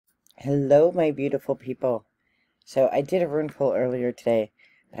Hello, my beautiful people. So I did a rune pull earlier today,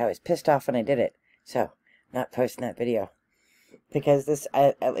 but I was pissed off when I did it. So, not posting that video. Because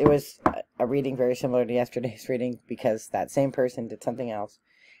it was a reading very similar to yesterday's reading, because that same person did something else.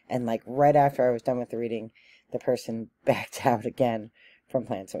 And like right after I was done with the reading, the person backed out again from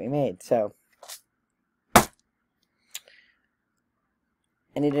plans that we made. So, I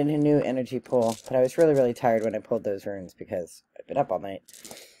needed a new energy pull, but I was really, really tired when I pulled those runes because I've been up all night.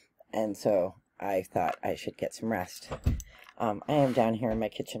 And so I thought I should get some rest. I am down here in my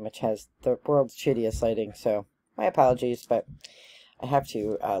kitchen, which has the world's shittiest lighting, so my apologies, but I have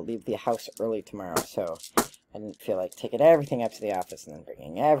to leave the house early tomorrow, so I didn't feel like taking everything up to the office and then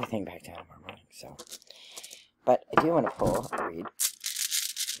bringing everything back down tomorrow morning, so. But I do want to pull a read.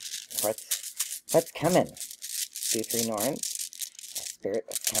 What's coming? Do 3 Norns. Spirit,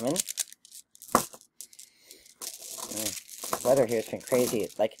 what's coming? The weather here has been crazy.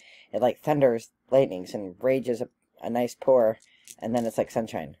 It like thunders, lightnings, and rages a nice pour, and then it's like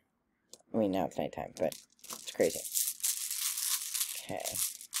sunshine. I mean, now it's nighttime, but it's crazy. Okay.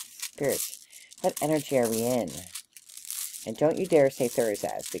 Spirits, what energy are we in? And don't you dare say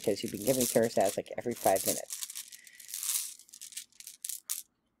Thursdays, because you've been giving Thursdays like every 5 minutes.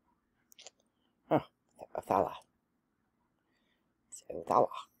 Huh. Othala. It's Othala.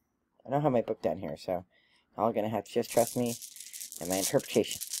 I don't have my book down here, so y'all are going to have to just trust me and my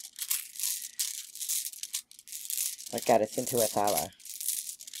interpretation. What got us into Othala?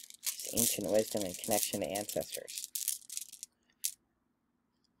 It's ancient wisdom and connection to ancestors.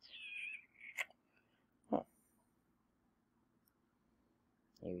 Huh.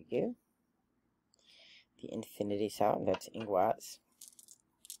 Here we go. The Infinity Song, that's Ingwaz.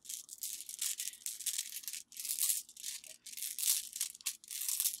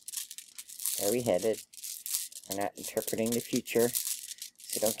 Where are we headed? We're not interpreting the future,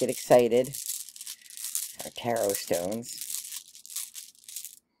 so don't get excited. Our tarot stones.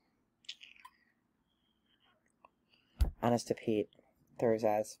 Honest to Pete,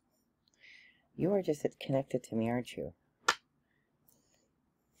 Thursdays. You are just connected to me, aren't you?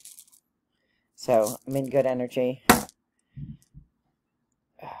 So, I'm in good energy. I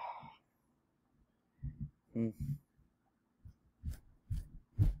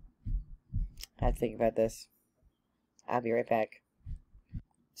have to think about this. I'll be right back.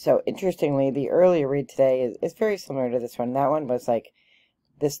 So, interestingly, the earlier read today is very similar to this one. That one was like,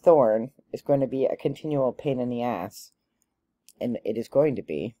 this thorn is going to be a continual pain in the ass. And it is going to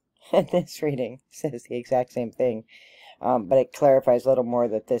be. And this reading says the exact same thing. But it clarifies a little more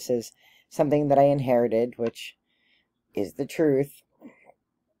that this is something that I inherited, which is the truth.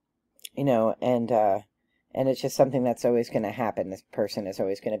 You know, and it's just something that's always going to happen. This person is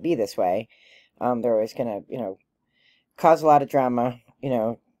always going to be this way. They're always going to, you know, cause a lot of drama, you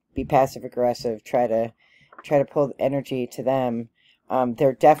know, be passive-aggressive, try to pull energy to them.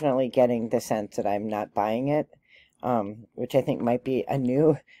 They're definitely getting the sense that I'm not buying it, which I think might be a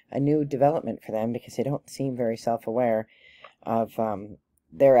new development for them, because they don't seem very self-aware of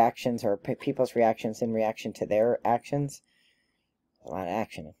their actions or people's reactions in reaction to their actions. A lot of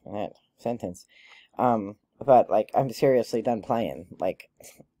action in that sentence. But, like, I'm seriously done playing. Like,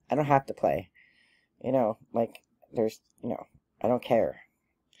 I don't have to play. You know, like, there's, you know, I don't care.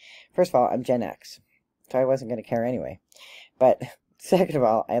 First of all, I'm Gen X, so I wasn't going to care anyway. But second of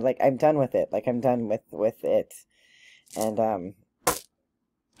all, I'm done with it. Like, I'm done with it. And, done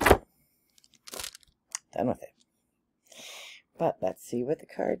with it. But let's see what the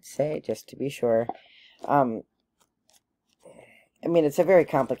cards say, just to be sure. I mean, it's a very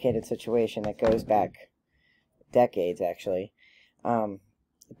complicated situation that goes back decades, actually.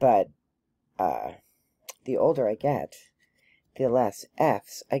 But the older I get, the less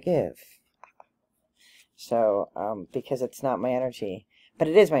F's I give. So, because it's not my energy. But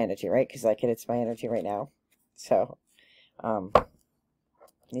it is my energy, right? Because, like, it's my energy right now. So, it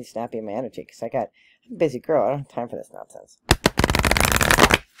needs to not be my energy, because I'm a busy girl. I don't have time for this nonsense.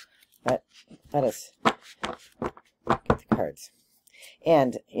 But let us get the cards.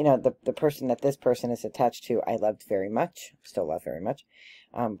 And, you know, the person that this person is attached to, I loved very much, still love very much,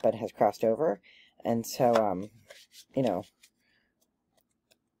 but has crossed over. And so, you know,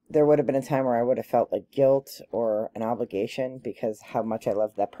 there would have been a time where I would have felt like guilt or an obligation, because how much I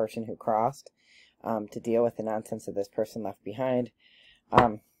loved that person who crossed, to deal with the nonsense that this person left behind.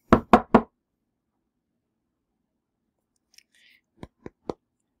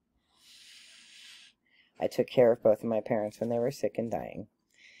 I took care of both of my parents when they were sick and dying.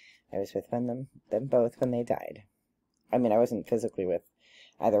 I was with them both when they died. I mean, I wasn't physically with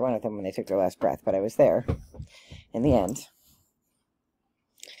either one of them when they took their last breath, but I was there in the end.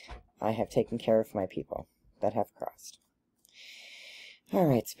 I have taken care of my people that have crossed. All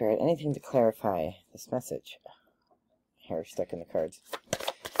right, Spirit, anything to clarify this message? Hair stuck in the cards.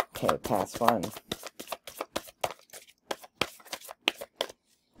 Okay, pass 1.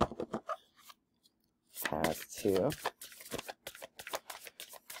 Pass 2.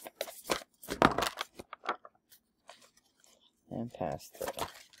 And pass 3.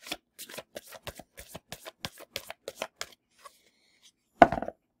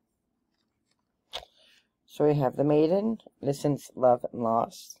 So we have the Maiden, Innocence, Love, and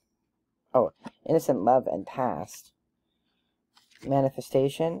Lost. Oh, Innocent, Love, and Past.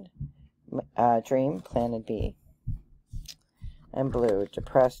 Manifestation, Dream, Plan, and B. And Blue,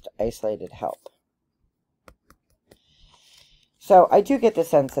 Depressed, Isolated, Help. So I do get the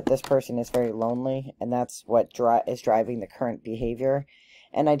sense that this person is very lonely, and that's what is driving the current behavior.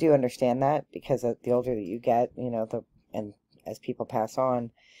 And I do understand that, because the older that you get, you know, and as people pass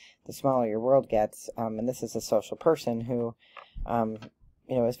on, the smaller your world gets. And this is a social person who, you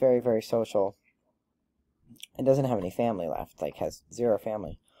know, is very, very social and doesn't have any family left, like has 0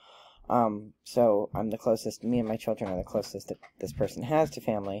 family. So I'm the closest, me and my children are the closest that this person has to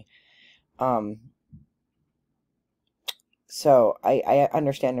family. So I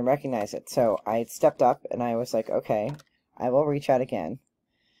understand and recognize it. So I stepped up and I was like, okay, I will reach out again.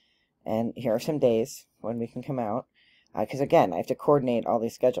 And here are some days when we can come out. Because, again, I have to coordinate all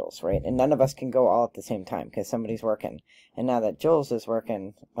these schedules, right? And none of us can go all at the same time because somebody's working. And now that Jules is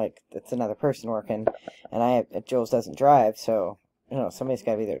working, like, it's another person working. And Jules doesn't drive, so, you know, somebody's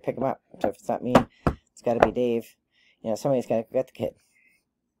got to be there to pick him up. So if it's not me, it's got to be Dave. You know, somebody's got to get the kid.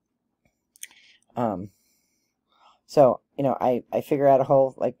 So, you know, I figure out a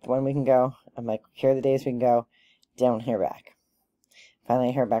whole, like, when we can go. I'm like, here are the days we can go. Don't hear back. Finally,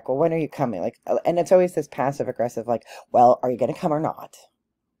 I hear back, well, when are you coming? Like, and it's always this passive-aggressive, like, well, are you going to come or not?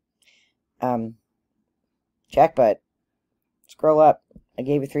 Jackbutt, scroll up. I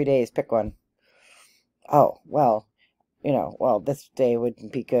gave you 3 days. Pick one. Oh, well, you know, well, this day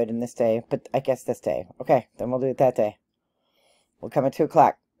would be good and this day, but I guess this day. Okay, then we'll do it that day. We'll come at 2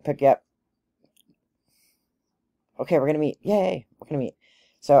 o'clock. Pick you up. Okay, we're going to meet. Yay, we're going to meet.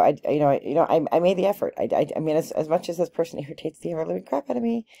 So I made the effort. I mean, as much as this person irritates the ever-living crap out of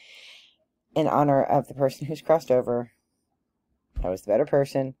me, in honor of the person who's crossed over, I was the better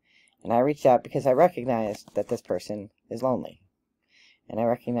person, and I reached out because I recognized that this person is lonely, and I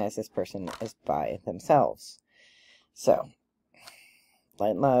recognize this person is by themselves. So,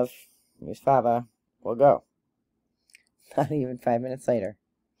 light and love, Ms. Fava, we'll go. Not even 5 minutes later.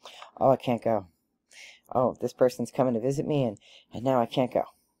 Oh, I can't go. Oh, this person's coming to visit me, and now I can't go.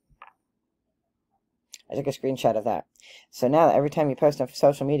 I took a screenshot of that. So now every time you post on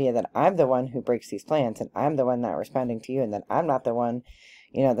social media that I'm the one who breaks these plans, and I'm the one not responding to you, and that I'm not the one,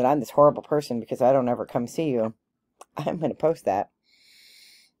 you know, that I'm this horrible person because I don't ever come see you, I'm going to post that.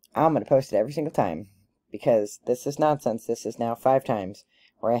 I'm going to post it every single time, because this is nonsense. This is now 5 times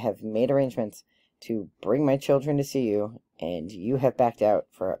where I have made arrangements to bring my children to see you, and you have backed out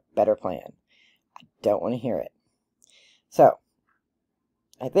for a better plan. Don't want to hear it. So,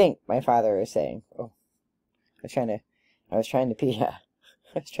 I think my father is saying, oh, I was trying to be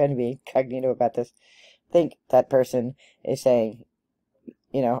incognito about this. I think that person is saying,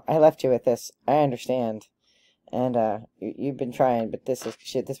 you know, I left you with this. I understand. And, you've been trying, but this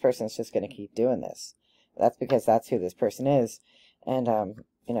person's just going to keep doing this. That's because that's who this person is. And,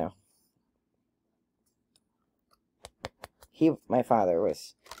 you know, my father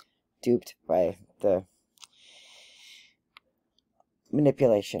was duped by the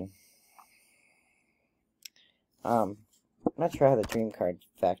manipulation. I'm not sure how the dream card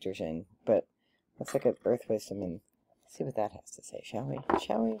factors in, but let's look at Earth Wisdom and see what that has to say, shall we?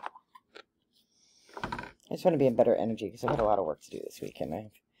 Shall we? I just want to be in better energy because I've got a lot of work to do this week, and I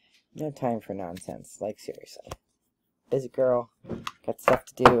have no time for nonsense. Like, seriously. Busy girl, got stuff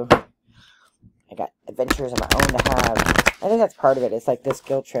to do. I got adventures of my own to have. I think that's part of it. It's like this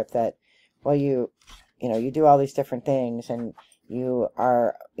guilt trip that, well, you know, you do all these different things, and you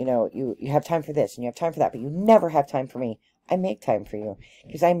are, you know, you have time for this, and you have time for that, but you never have time for me. I make time for you,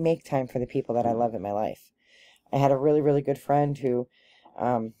 because I make time for the people that I love in my life. I had a really, really good friend who,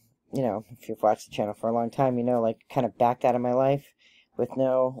 you know, if you've watched the channel for a long time, you know, like, kind of backed out of my life with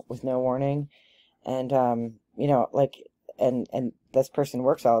no warning. And, you know, like, and this person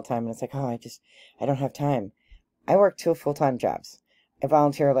works all the time, and it's like, oh, I don't have time. I work 2 full-time jobs. I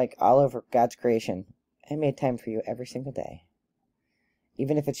volunteer, like, all over God's creation. I made time for you every single day.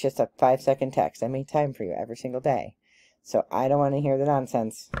 Even if it's just a 5-second text, I made time for you every single day. So I don't want to hear the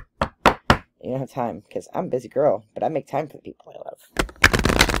nonsense. You don't have time, because I'm a busy girl, but I make time for the people I love.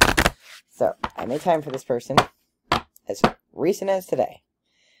 So I made time for this person as recent as today.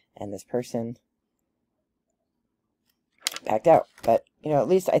 And this person backed out. But, you know, at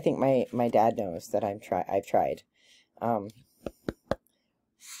least I think my dad knows that I've tried.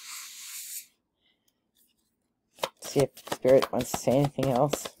 See if Spirit wants to say anything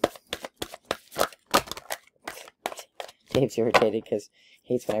else. Dave's irritated because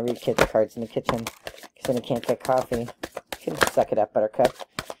he hates when I read kids' cards in the kitchen, because then he can't get coffee. You can suck it up, Buttercup.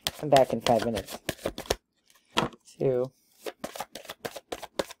 I'm back in 5 minutes. 2,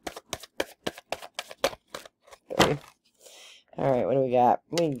 3. Alright, what do we got?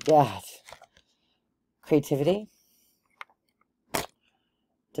 We got creativity,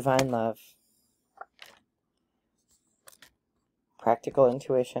 divine love, practical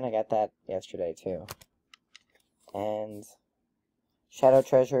intuition. I got that yesterday too. And shadow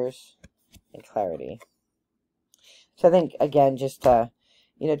treasures and clarity. So I think, again, just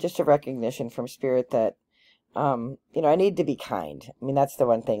you know, just a recognition from Spirit that you know, I need to be kind. I mean, that's the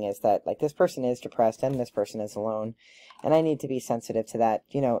one thing, is that, like, this person is depressed and this person is alone, and I need to be sensitive to that,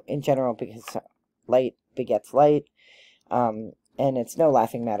 you know, in general, because light begets light, and it's no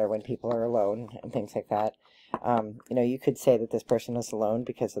laughing matter when people are alone and things like that. You know, you could say that this person is alone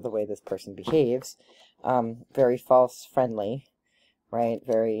because of the way this person behaves. Very false friendly, right?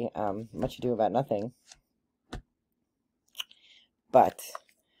 Very much ado about nothing. But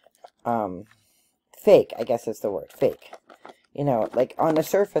fake, I guess is the word, fake. You know, like on the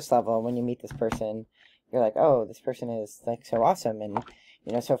surface level, when you meet this person, you're like, oh, this person is like so awesome and,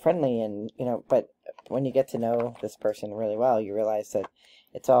 you know, so friendly, and, you know, but when you get to know this person really well, you realize that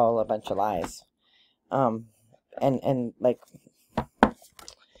it's all a bunch of lies. And like,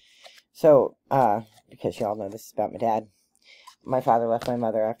 so, because you all know this is about my dad. My father left my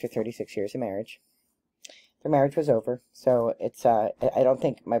mother after 36 years of marriage. Their marriage was over, so it's, I don't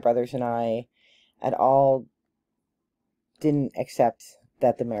think my brothers and I at all didn't accept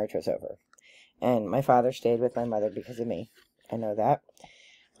that the marriage was over. And my father stayed with my mother because of me. I know that.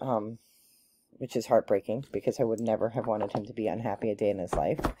 Which is heartbreaking, because I would never have wanted him to be unhappy a day in his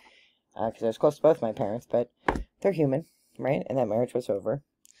life. Because I was close to both my parents, but they're human, right? And that marriage was over.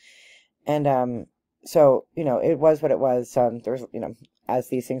 And, so, you know, it was what it was. There was, you know, as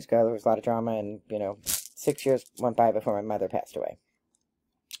these things go, there was a lot of drama, and, you know, 6 years went by before my mother passed away.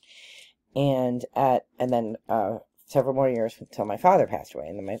 And then several more years until my father passed away.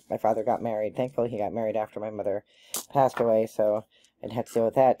 And then my father got married. Thankfully, he got married after my mother passed away, so I didn't have to deal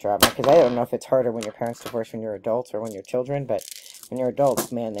with that drama. Because I don't know if it's harder when your parents divorce when you're adults or when you're children, but when you're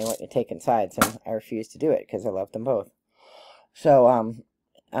adults, man, they want you taking sides, and I refused to do it because I love them both. So,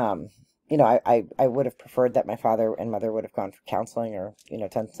 you know, I would have preferred that my father and mother would have gone for counseling, or, you know,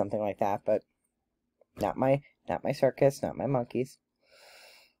 done something like that, but not my circus, not my monkeys.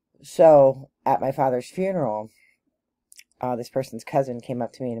 So, at my father's funeral, this person's cousin came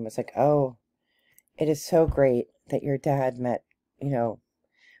up to me and was like, oh, it is so great that your dad met, you know,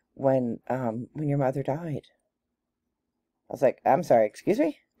 when your mother died. I was like, I'm sorry, excuse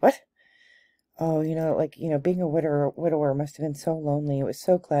me? What? Oh, you know, like, you know, being a widower must have been so lonely. It was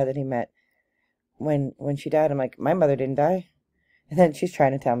so glad that he met when she died. I'm like, my mother didn't die. And then she's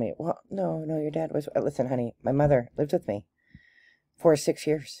trying to tell me, well, no, your dad was, listen, honey, my mother lived with me for 6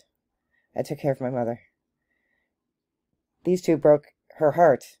 years. I took care of my mother. These two broke her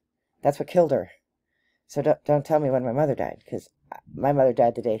heart. That's what killed her. So don't tell me when my mother died, because my mother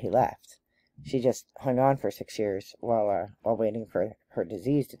died the day he left. She just hung on for 6 years while waiting for her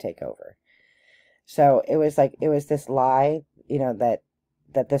disease to take over. So it was like, it was this lie, you know,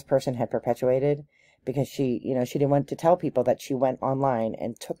 that this person had perpetuated, because she, you know, she didn't want to tell people that she went online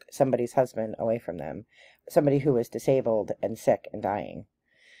and took somebody's husband away from them, somebody who was disabled and sick and dying.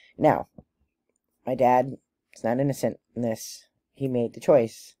 Now, my dad is not innocent in this. He made the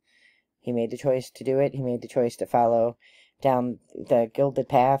choice. He made the choice to do it. He made the choice to follow down the gilded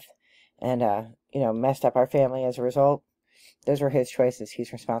path, and, you know, messed up our family as a result. Those were his choices.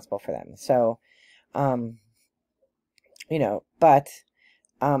 He's responsible for them. So, you know, but,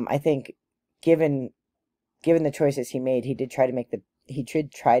 I think given the choices he made, he did try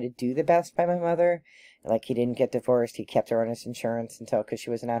to do the best by my mother. Like, he didn't get divorced. He kept her on his insurance because she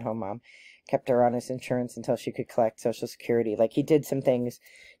was an at-home mom, kept her on his insurance until she could collect Social Security. Like, he did some things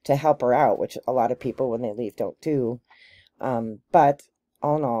to help her out, which a lot of people, when they leave, don't do. But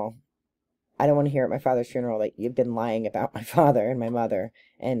all in all, I don't want to hear at my father's funeral that you've been lying about my father and my mother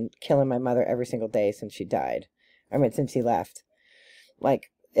and killing my mother every single day since she died. I mean, since he left.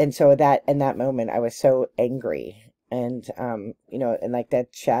 Like, and so that, in that moment, I was so angry. And, you know, and like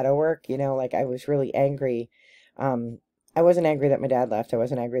that shadow work, you know, like I was really angry, I wasn't angry that my dad left. I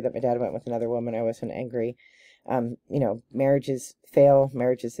wasn't angry that my dad went with another woman. I wasn't angry. You know, marriages fail,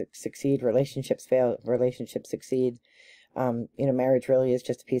 marriages succeed, relationships fail, relationships succeed. You know, marriage really is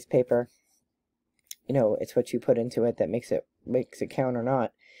just a piece of paper. You know, it's what you put into it that makes it count or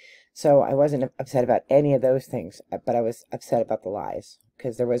not. So I wasn't upset about any of those things, but I was upset about the lies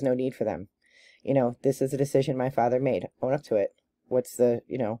because there was no need for them. You know, this is a decision my father made. Own up to it. What's the,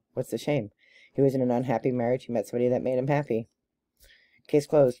 you know, what's the shame? He was in an unhappy marriage. He met somebody that made him happy. Case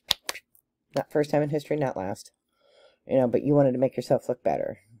closed. Not first time in history, not last. You know, but you wanted to make yourself look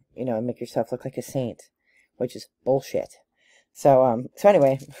better. You know, and make yourself look like a saint, which is bullshit. So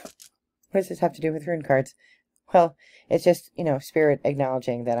anyway, what does this have to do with rune cards? Well, it's just, you know, spirit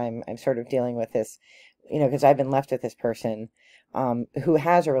acknowledging that I'm sort of dealing with this, you know, because I've been left with this person who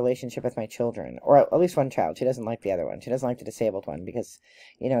has a relationship with my children, or at least one child. She doesn't like the other one. She doesn't like the disabled one because,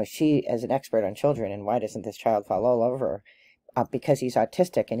 you know, she is an expert on children, and why doesn't this child fall all over her? Because he's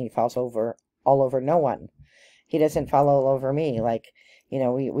autistic and he falls over all over no one. He doesn't fall all over me. Like, you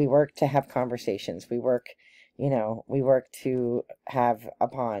know, we work to have conversations. We work, you know, we work to have a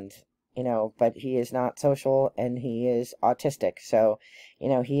bond. You know, but he is not social and he is autistic. So, you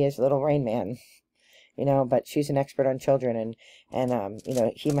know, he is little Rain Man, you know, but she's an expert on children and you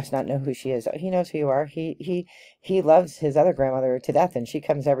know, he must not know who she is. He knows who you are. He loves his other grandmother to death and she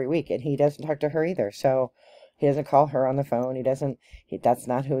comes every week and he doesn't talk to her either. So he doesn't call her on the phone. He doesn't, that's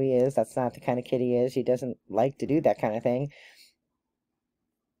not who he is. That's not the kind of kid he is. He doesn't like to do that kind of thing.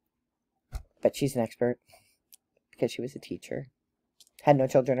 But she's an expert because she was a teacher. Had no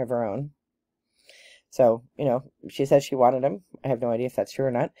children of her own. So, you know, she says she wanted him. I have no idea if that's true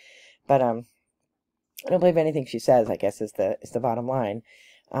or not. But I don't believe anything she says, I guess, is the bottom line.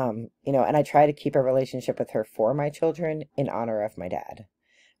 You know, and I try to keep a relationship with her for my children in honor of my dad.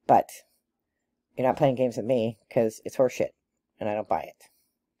 But you're not playing games with me because it's horseshit and I don't buy it.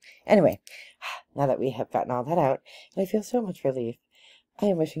 Anyway, now that we have gotten all that out, I feel so much relief. I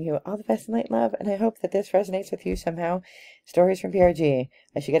am wishing you all the best in light and love, and I hope that this resonates with you somehow. Stories from PRG.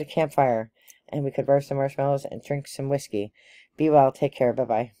 I should get a campfire, and we could roast some marshmallows and drink some whiskey. Be well. Take care.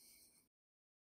 Bye-bye.